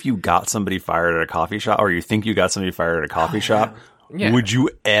 Imagine if you got somebody fired at a coffee shop, or you think you got somebody fired at a coffee shop. Yeah. Would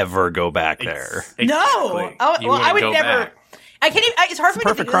you ever go back there? Exactly. No, I would never. Back. I can't even, it's hard for me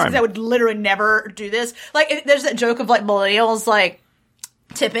to think of this because I would literally never do this. Like, there's that joke of, like, millennials, like,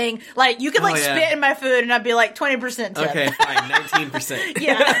 tipping. Like, you could, like, spit in my food and I'd be like, 20% tip. Okay, fine, 19%.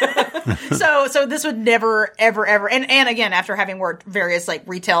 Yeah. So this would never, ever, ever, and again, after having worked various, like,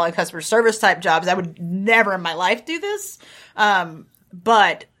 retail and customer service type jobs, I would never in my life do this.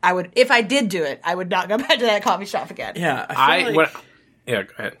 But I would, if I did do it, I would not go back to that coffee shop again. Yeah. Go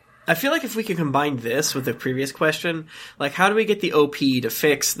ahead. I feel like if we could combine this with the previous question, like, how do we get the OP to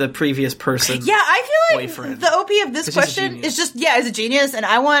fix the previous person's I feel like boyfriend? The OP of this question is just, is a genius, and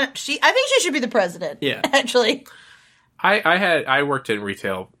I think she should be the president. Yeah. Actually. I worked in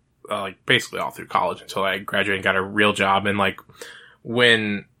retail, like, basically all through college until I graduated and got a real job, and, like,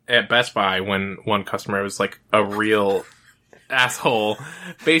 at Best Buy, when one customer was, like, a real asshole,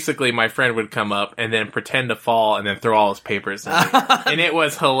 basically my friend would come up and then pretend to fall and then throw all his papers in it. And it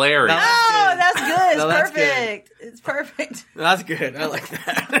was hilarious. Oh, that's good. It's perfect. It's perfect. That's good. I like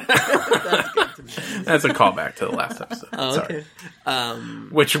that. That's good to me. That's a callback to the last episode. Oh, okay.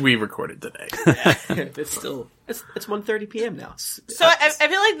 Which we recorded today. Yeah. It's still it's 1:30 p.m. now. So I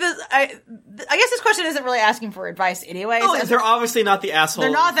feel like this. I guess this question isn't really asking for advice, anyway. Oh, they're obviously not the asshole.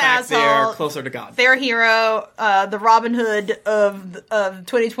 They're not the asshole. They're closer to God. They're a hero. The Robin Hood of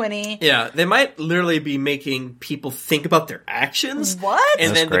 2020. Yeah, they might literally be making people think about their actions. What?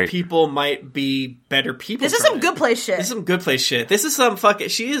 And then the people might be better people. This is some good place shit. This is some good place shit. This is some fucking.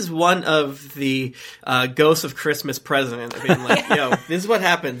 She is one of the ghosts of Christmas president. Being like, yo, this is what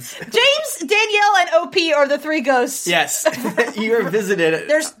happens. James, Danielle, and OP are the three ghosts. Yes, you are visited.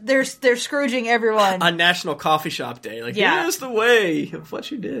 They're Scrooging everyone on National Coffee Shop Day. Like, here's the way of what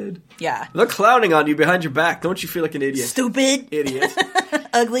you did. Yeah, they're clowning on you behind your back. Don't you feel like an idiot? Stupid idiot.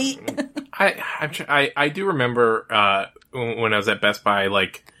 Ugly. I do remember when I was at Best Buy,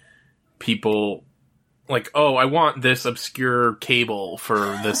 like, people like, oh, I want this obscure cable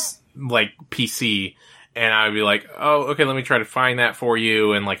for this, like, PC. And I would be like, oh, okay, let me try to find that for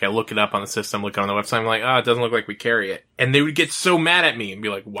you. And, like, I look it up on the system, look on the website. I'm like, oh, it doesn't look like we carry it. And they would get so mad at me and be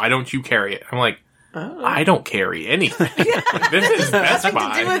like, why don't you carry it? I'm like, I don't carry anything. Like, this is Best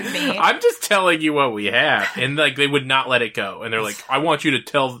Buy. I'm just telling you what we have. And, like, they would not let it go. And they're like, I want you to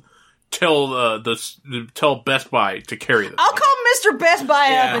tell Best Buy to carry this. I'll call Mr. Best Buy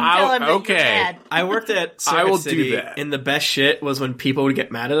up and tell him that you're bad. I worked at Circuit City, and the best shit was when people would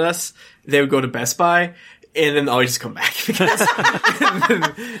get mad at us, they would go to Best Buy, and then always just come back. Because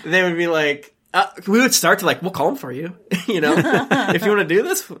they would be like, we would start to like, we'll call them for you, you know? If you want to do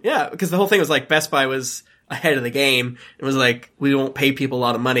this, yeah. Because the whole thing was like, Best Buy was ahead of the game. It was like, we won't pay people a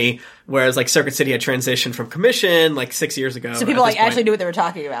lot of money. Whereas like Circuit City had transitioned from commission like 6 years ago. So people like actually knew what they were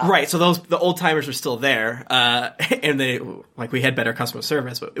talking about. Right. So the old timers were still there. And we had better customer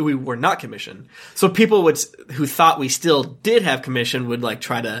service, but we were not commissioned. So people who thought we still did have commission would like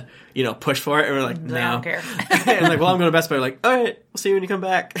try to, push for it. And we're like, no. I don't care. And like, well, I'm going to Best Buy. We're like, all right, we'll see you when you come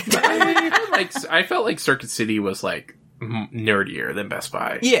back. I felt like Circuit City was like nerdier than Best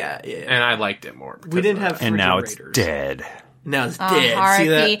Buy. Yeah. And I liked it more. We didn't have and now it's dead. Now it's dead. R. See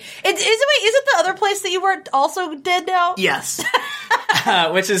that? Is it the other place that you were also dead now? Yes.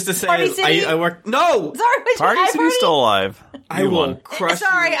 Which is to Party say, City? I work. No, Sorry, which Party City's still alive. I will crush.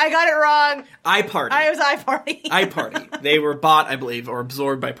 Sorry, I got it wrong. iParty. It was iParty. iParty. They were bought, I believe, or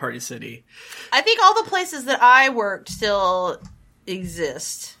absorbed by Party City. I think all the places that I worked still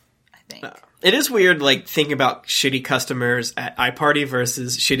exist. I think. It is weird, like, thinking about shitty customers at iParty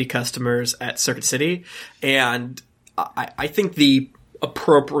versus shitty customers at Circuit City. And I think the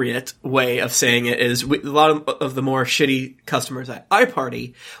appropriate way of saying it is a lot of the more shitty customers at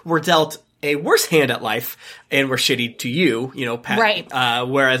iParty were dealt a worse hand at life and were shitty to you, Pat. Right.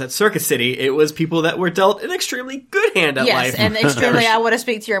 Whereas at Circuit City, it was people that were dealt an extremely good hand at life. Yes, and extremely, I want to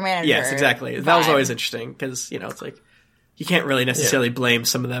speak to your manager. Yes, exactly. That was always interesting because, it's like, you can't really necessarily blame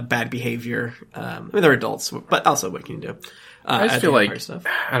some of the bad behavior. I mean, they're adults, but also what can you do? I just feel like,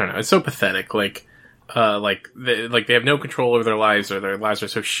 I don't know, it's so pathetic. Like they have no control over their lives, or their lives are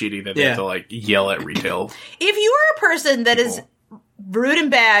so shitty that they have to, like, yell at retail. If you are a person that is rude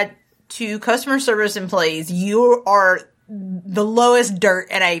and bad to customer service employees, you are the lowest dirt,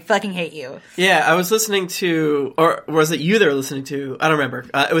 and I fucking hate you. Yeah, I was listening to, or was it you that were listening to? I don't remember.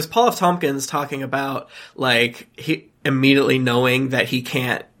 It was Paul F. Tompkins talking about, like, he immediately knowing that he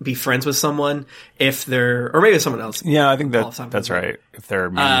can't be friends with someone if they're, or maybe someone else. Yeah, I think that's right. If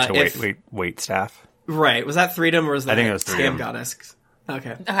they're mean to wait staff. Right. Was that Freedom, or was that I think it was Freedom. Scam Goddess?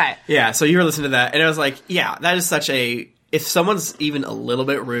 Okay. Yeah, so you were listening to that, and I was like, yeah, that is such a, if someone's even a little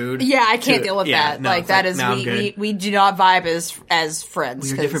bit rude. Yeah, I can't deal with that. No, like, that is, we do not vibe as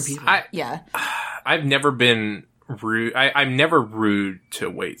friends. We're different people. I've never been rude. I'm never rude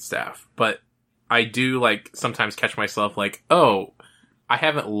to wait staff, but I do, like, sometimes catch myself like, oh, I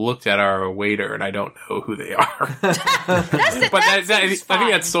haven't looked at our waiter and I don't know who they are. I think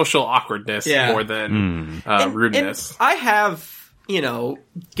that's social awkwardness more than rudeness. And I have,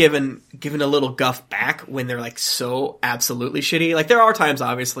 given a little guff back when they're, like, so absolutely shitty. Like, there are times,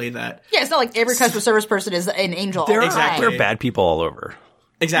 obviously, that... Yeah, it's not like every customer service person is an angel. There are bad people all over.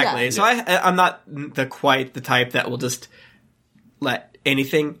 Exactly. Yeah. So I'm not quite the type that will just let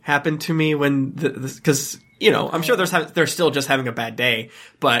anything happen to me when because I'm sure they're still just having a bad day,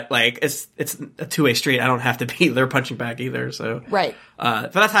 but, like, it's a two-way street. I don't have to be there punching back either. So right.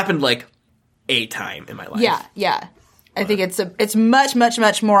 But that's happened, like, a time in my life. Yeah. I think it's much, much,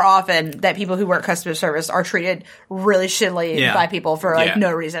 much more often that people who work customer service are treated really shittily by people for, like,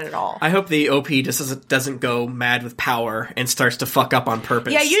 no reason at all. I hope the OP just doesn't go mad with power and starts to fuck up on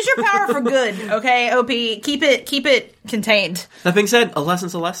purpose. Yeah, use your power for good, okay, OP? Keep it contained. That being said, a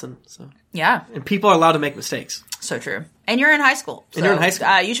lesson's a lesson. So yeah. And people are allowed to make mistakes. So true. And you're in high school.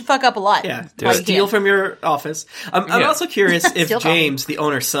 So, you should fuck up a lot. Yeah. Steal from your office. I'm also curious if James, the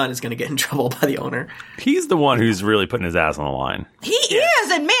owner's son, is going to get in trouble by the owner. He's the one who's really putting his ass on the line. He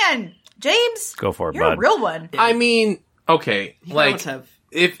is, and man, James, go for it, you're bud. a real one. Yeah. I mean, okay, like,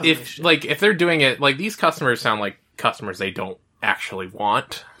 if they're doing it, like, these customers sound like customers they don't actually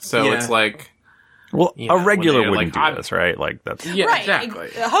want. So it's like... Well, a regular wouldn't do this, right? Like, that's... Yeah, right. Exactly.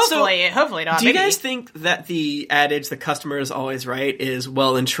 Hopefully not. Do you guys think that the adage, the customer is always right, is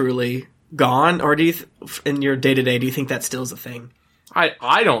well and truly gone? Or do you, in your day-to-day, do you think that still is a thing?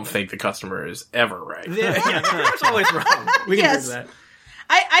 I don't think the customer is ever right. That's always wrong. We can agree with that.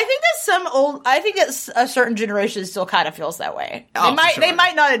 I think that a certain generation still kind of feels that way. They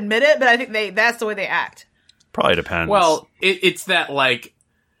might not admit it, but I think that's the way they act. Probably depends. Well, it's that, like,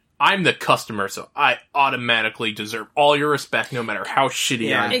 I'm the customer, so I automatically deserve all your respect, no matter how shitty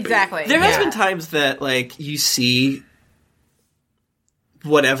I am. Exactly. There has been times that, like, you see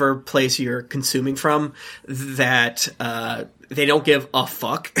whatever place you're consuming from that they don't give a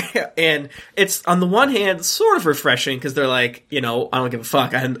fuck. And it's, on the one hand, sort of refreshing because they're like, I don't give a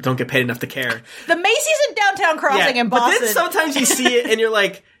fuck. I don't get paid enough to care. The Macy's in Downtown Crossing in Boston. But then sometimes you see it and you're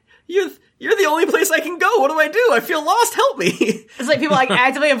like, You're the only place I can go. What do I do? I feel lost. Help me. It's like people, like,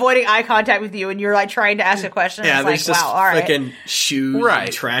 actively avoiding eye contact with you, and you're, like, trying to ask a question. Yeah, and there's it's just wow, all right. fucking shoes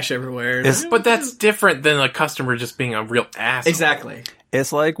and trash everywhere. But that's different than a customer just being a real asshole. Exactly.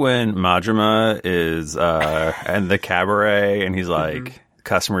 It's like when Majima is in the cabaret, and he's like,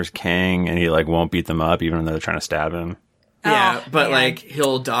 customer's king, and he, like, won't beat them up even though they're trying to stab him. Yeah, but like,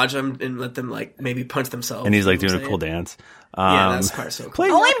 he'll dodge them and let them, like, maybe punch themselves. And he's, like, doing a cool dance. That's quite so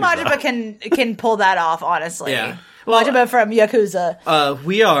cool. Only Majima can pull that off, honestly. Yeah. Well, Majima from Yakuza.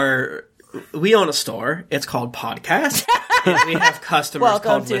 We own a store. It's called Podcast. We have customers Welcome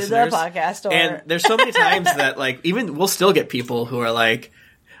called to listeners. the Podcast store. And there's so many times that, like, even we'll still get people who are like,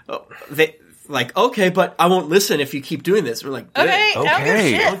 okay, but I won't listen if you keep doing this. We're like, good.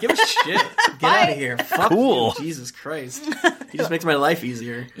 Okay. Don't give a shit. Get out of here. Fuck cool. you. Jesus Christ. He just makes my life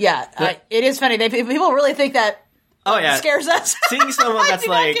easier. Yeah, it is funny. People really think that Oh yeah, scares us. Seeing someone that's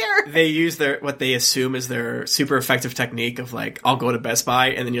like they use what they assume is their super effective technique of like, I'll go to Best Buy,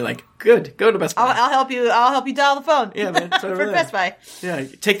 and then you're like, good, go to Best Buy. I'll help you. I'll help you dial the phone. Yeah, man, it's for Best Buy. Yeah,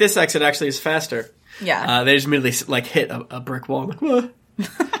 take this exit. Actually, is faster. Yeah, they just immediately like hit a brick wall. Like, what?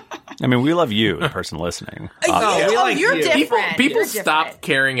 I mean, we love you, the person listening. You're different. People stopped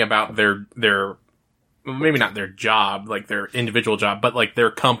caring about their maybe not their job, like their individual job, but like their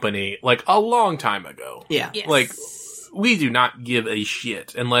company, like a long time ago. Yeah. Yes. Like, we do not give a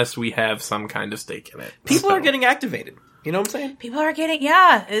shit unless we have some kind of stake in it. People are getting activated. You know what I'm saying? People are getting,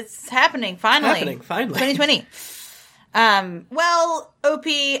 it's happening, finally. 2020. Well, OP,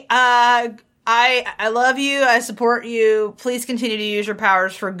 I love you. I support you. Please continue to use your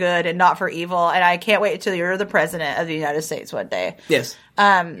powers for good and not for evil. And I can't wait until you're the president of the United States one day. Yes.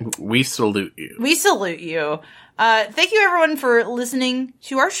 We salute you. We salute you. Thank you everyone for listening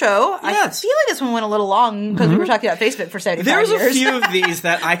to our show. Yes. I feel like this one went a little long because we were talking about Facebook for 75 years. There's a few of these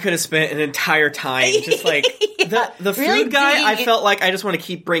that I could have spent an entire time just like the really food guy. I felt like I just want to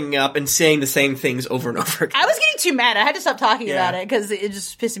keep bringing up and saying the same things over and over again. I was getting too mad. I had to stop talking about it because it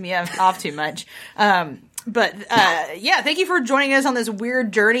just pissed me off too much. But thank you for joining us on this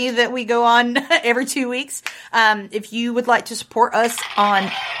weird journey that we go on every 2 weeks. If you would like to support us on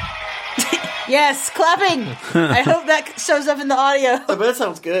yes, clapping. I hope that shows up in the audio. I bet that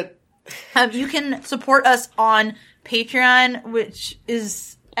sounds good. You can support us on Patreon, which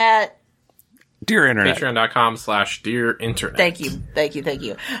is at Dear Internet. Patreon.com/Dear Internet. Thank you.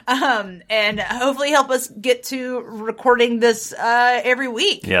 And hopefully help us get to recording this every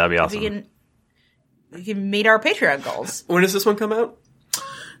week. Yeah, that'd be awesome. We can meet our Patreon goals. When does this one come out?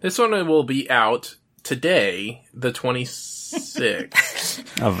 This one will be out today, the 26th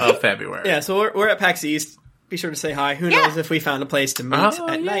of February. Yeah, so we're at PAX East. Be sure to say hi. Who knows if we found a place to meet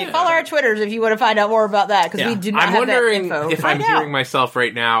at night. Follow our Twitters if you want to find out more about that, because we do not have that info. I'm wondering if I'm hearing myself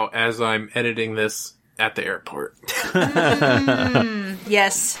right now as I'm editing this at the airport.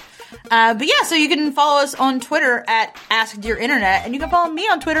 Yes. So you can follow us on Twitter at AskDearInternet, and you can follow me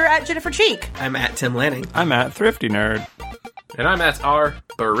on Twitter at Jennifer Cheek. I'm at Tim Lanning. I'm at Thrifty Nerd. And I'm at R.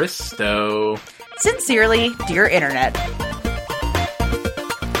 Baristo. Sincerely, Dear Internet.